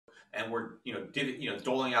and we're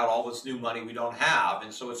doling out all this new money we don't have,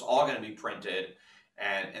 and so it's all going to be printed,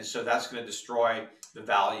 and so that's going to destroy the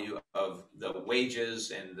value of the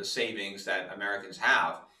wages and the savings that Americans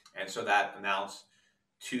have, and so that amounts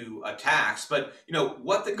to a tax. But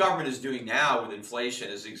what the government is doing now with inflation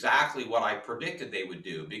is exactly what I predicted they would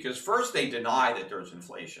do, because first they deny that there's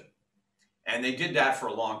inflation, and they did that for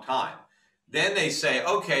a long time. Then they say,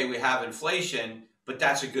 okay, we have inflation, but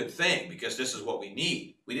that's a good thing because this is what we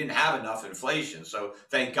need. We didn't have enough inflation, so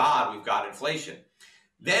thank God we've got inflation.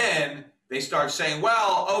 Then they start saying,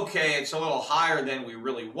 well, okay, it's a little higher than we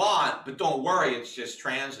really want, but don't worry, it's just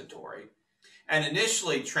transitory. And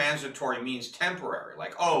initially, transitory means temporary,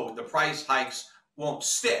 like, oh, the price hikes won't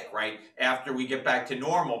stick, right? After we get back to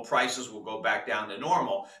normal, prices will go back down to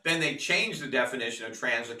normal. Then they change the definition of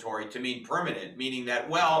transitory to mean permanent, meaning that,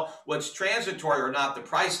 well, what's transitory are not the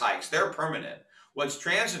price hikes, they're permanent. What's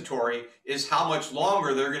transitory is how much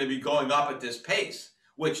longer they're going to be going up at this pace,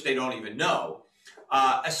 which they don't even know.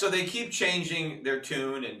 So they keep changing their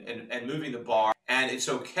tune and moving the bar, and it's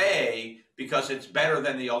okay because it's better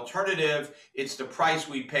than the alternative. It's the price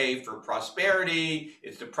we pay for prosperity.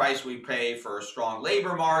 It's the price we pay for a strong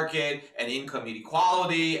labor market and income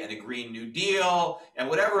inequality and a Green New Deal. And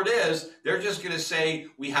whatever it is, they're just going to say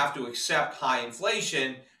we have to accept high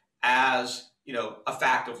inflation as, a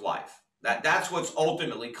fact of life. That's what's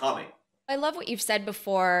ultimately coming. I love what you've said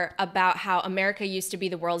before about how America used to be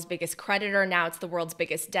the world's biggest creditor. Now it's the world's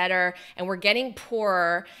biggest debtor, and we're getting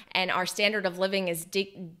poorer and our standard of living is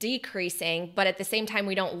decreasing. But at the same time,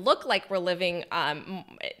 we don't look like we're living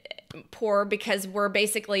poor because we're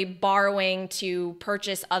basically borrowing to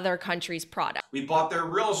purchase other countries' products. We bought their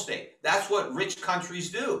real estate. That's what rich countries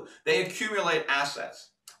do. They accumulate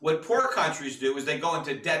assets. What poor countries do is they go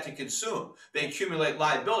into debt to consume. They accumulate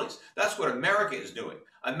liabilities. That's what America is doing.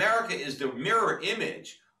 America is the mirror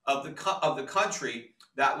image of the country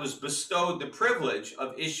that was bestowed the privilege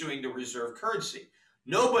of issuing the reserve currency.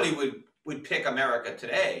 Nobody would pick America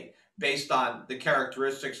today based on the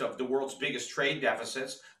characteristics of the world's biggest trade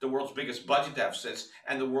deficits, the world's biggest budget deficits,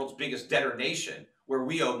 and the world's biggest debtor nation, where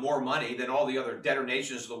we owe more money than all the other debtor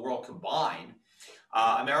nations of the world combined.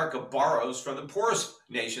 America borrows from the poorest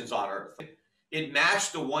nations on earth. It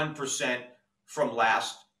matched the 1% from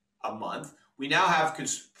last month. We now have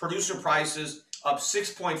producer prices up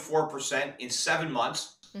 6.4% in 7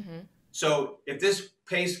 months. Mm-hmm. So if this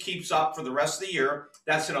pace keeps up for the rest of the year,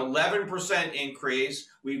 that's an 11% increase.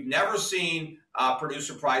 We've never seen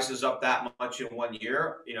producer prices up that much in 1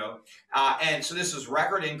 year, and so this is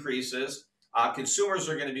record increases. Consumers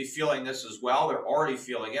are going to be feeling this as well. They're already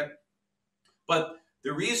feeling it. But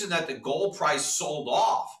the reason that the gold price sold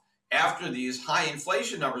off after these high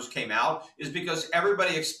inflation numbers came out is because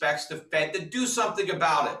everybody expects the Fed to do something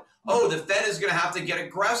about it. Oh, the Fed is going to have to get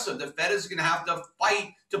aggressive. The Fed is going to have to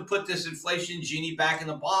fight to put this inflation genie back in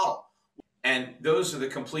the bottle. And those are the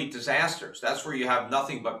complete disasters. That's where you have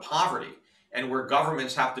nothing but poverty, and where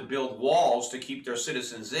governments have to build walls to keep their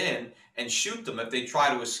citizens in and shoot them if they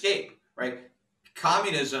try to escape, right?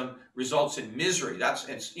 Communism results in misery.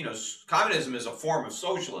 Communism is a form of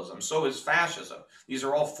socialism. So is fascism. These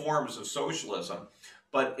are all forms of socialism,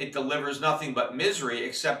 but it delivers nothing but misery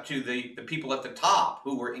except to the people at the top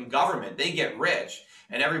who were in government. They get rich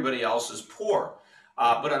and everybody else is poor.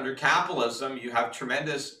 But under capitalism, you have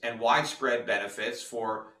tremendous and widespread benefits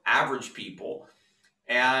for average people.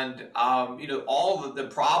 And, all of the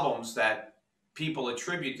problems that people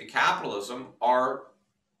attribute to capitalism are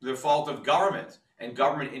the fault of government and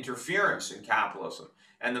government interference in capitalism.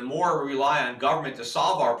 And the more we rely on government to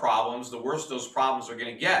solve our problems, the worse those problems are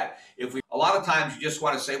going to get. A lot of times you just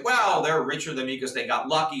want to say, well, they're richer than me because they got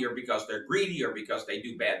lucky, or because they're greedy, or because they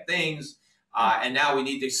do bad things. And now we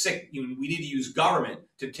need to use government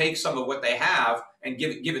to take some of what they have and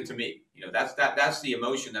give it to me. That's the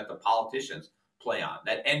emotion that the politicians play on,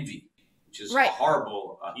 that envy, which is right. A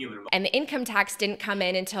horrible human emotion. And the income tax didn't come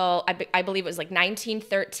in until I believe it was like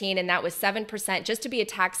 1913, and that was 7%, just to be a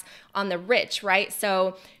tax on the rich, right?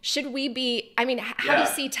 So should we be? I mean, how do you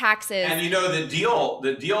see taxes? And the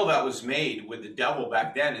deal that was made with the devil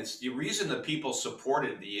back then. It's the reason that people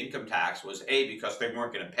supported the income tax was because they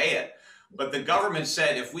weren't going to pay it. But the government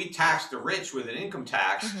said, if we tax the rich with an income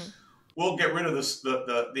tax, mm-hmm. we'll get rid of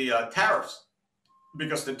the tariffs,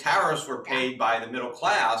 because the tariffs were paid by the middle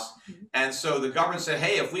class. Mm-hmm. And so the government said,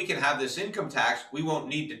 hey, if we can have this income tax, we won't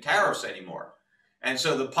need the tariffs anymore. And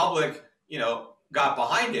so the public, got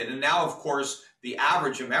behind it. And now, of course, the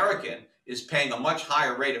average American is paying a much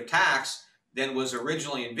higher rate of tax than was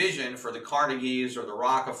originally envisioned for the Carnegies or the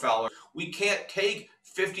Rockefellers. We can't take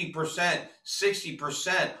 50%,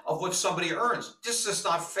 60% of what somebody earns. This is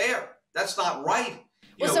not fair. That's not right.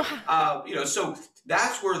 So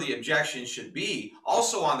that's where the objection should be.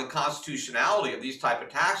 Also on the constitutionality of these type of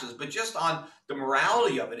taxes, but just on the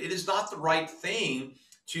morality of it. It is not the right thing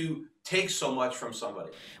to take so much from somebody.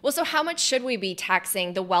 Well, so how much should we be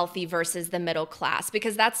taxing the wealthy versus the middle class?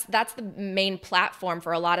 Because that's the main platform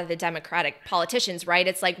for a lot of the Democratic politicians, right?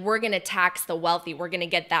 It's like, we're going to tax the wealthy. We're going to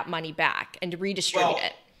get that money back and redistribute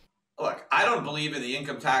it. Look, I don't believe in the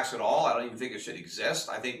income tax at all. I don't even think it should exist.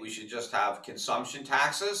 I think we should just have consumption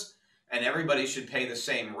taxes and everybody should pay the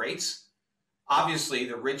same rates. Obviously,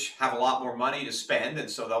 the rich have a lot more money to spend, and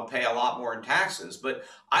so they'll pay a lot more in taxes. But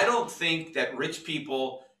I don't think that rich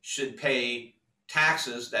people should pay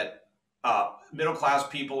taxes that middle-class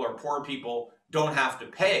people or poor people don't have to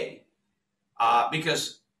pay,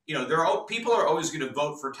 because people are always going to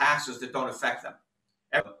vote for taxes that don't affect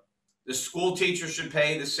them. The school teacher should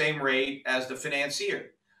pay the same rate as the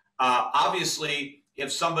financier. Obviously,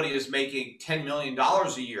 if somebody is making $10 million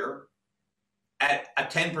a year at a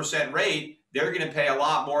 10% rate, they're going to pay a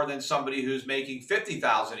lot more than somebody who's making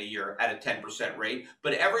 $50,000 a year at a 10% rate,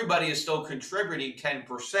 but everybody is still contributing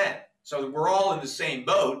 10%. So we're all in the same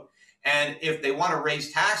boat. And if they want to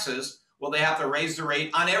raise taxes, well, they have to raise the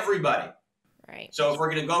rate on everybody. Right. So if we're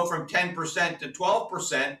going to go from 10% to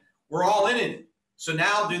 12%, we're all in it. So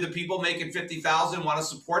now, do the people making $50,000 want to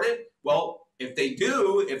support it? Well, if they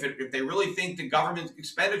do, if they really think the government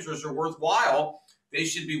expenditures are worthwhile, they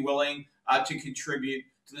should be willing to contribute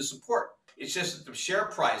to the support. It's just that the share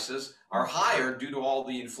prices are higher due to all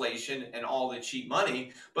the inflation and all the cheap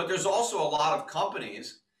money. But there's also a lot of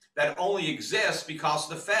companies that only exist because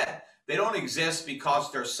of the Fed. They don't exist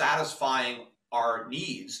because they're satisfying our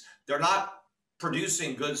needs. They're not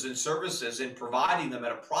producing goods and services and providing them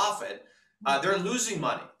at a profit. They're losing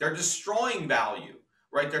money. They're destroying value,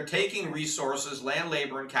 right? They're taking resources, land,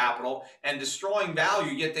 labor, and capital, and destroying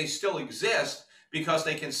value, yet they still exist because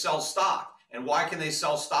they can sell stock. And why can they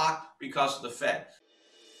sell stock? Because of the Fed.